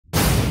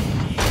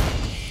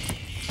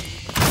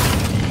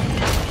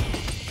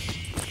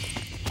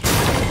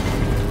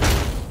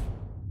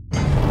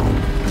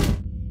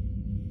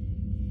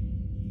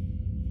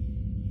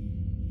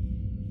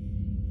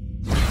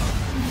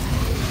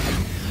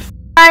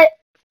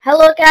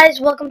Hello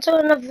guys, welcome to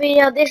another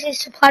video. This is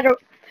supply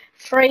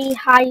free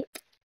hype.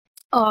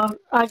 Oh,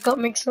 I got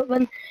mixed up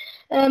then.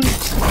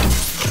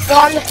 So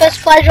on the first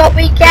supply drop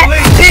we get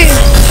boom.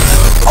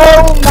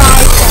 Oh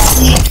my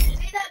gosh.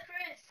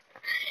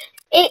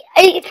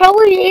 It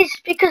probably is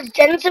because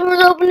Jensen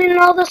was opening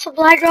all the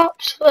supply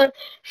drops for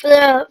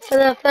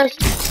the first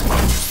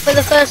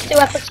two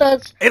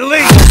episodes.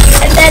 Elite.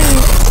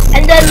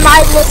 And then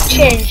my luck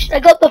changed. I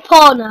got the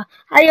Fauna.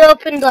 I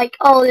opened like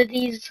all of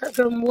these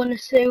from 1 to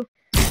 2.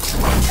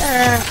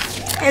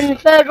 And the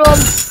third one,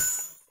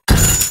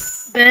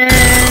 boom.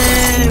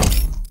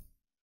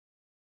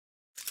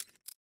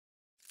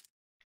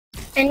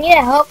 And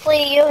yeah,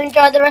 hopefully you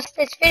enjoy the rest of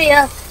this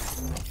video.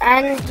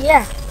 And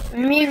yeah,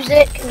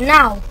 music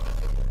now.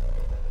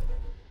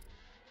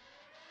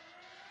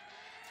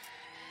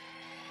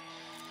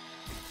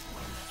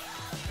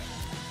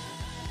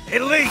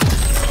 Elite.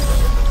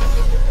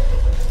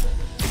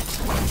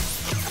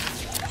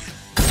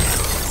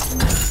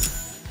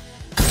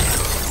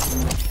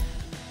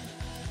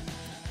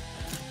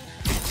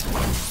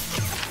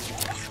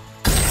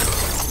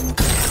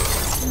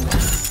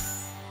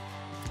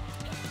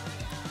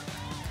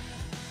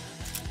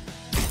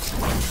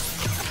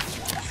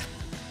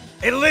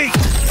 Elite!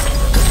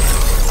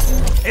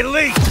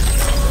 Elite!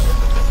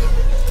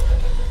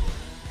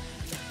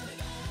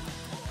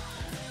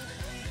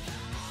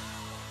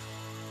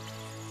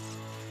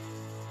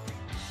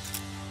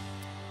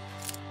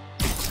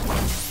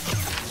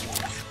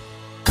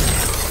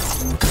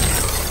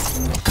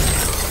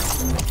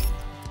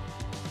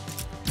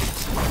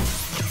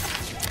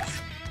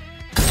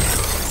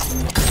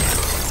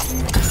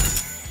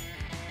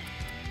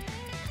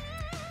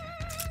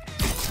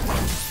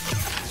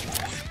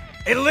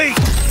 Elite!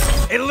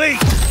 Elite!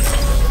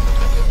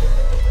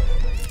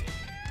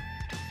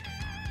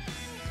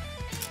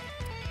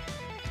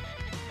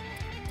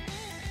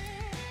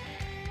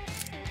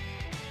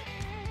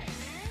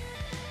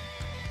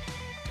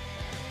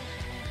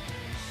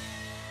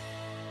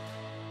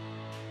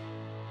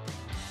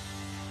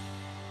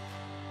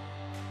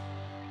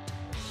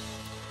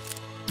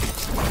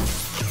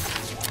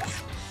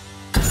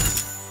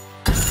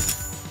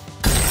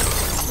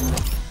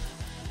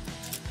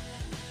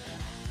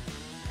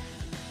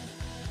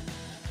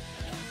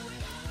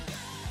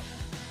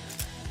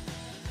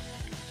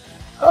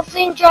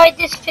 Hopefully you enjoyed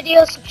this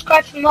video.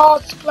 Subscribe for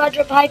more supply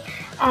drop hype.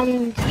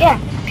 And yeah,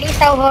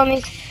 peace out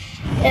homies.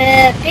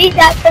 Beat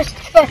that for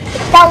the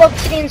Battle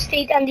Obsidian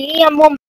Steed and the EM1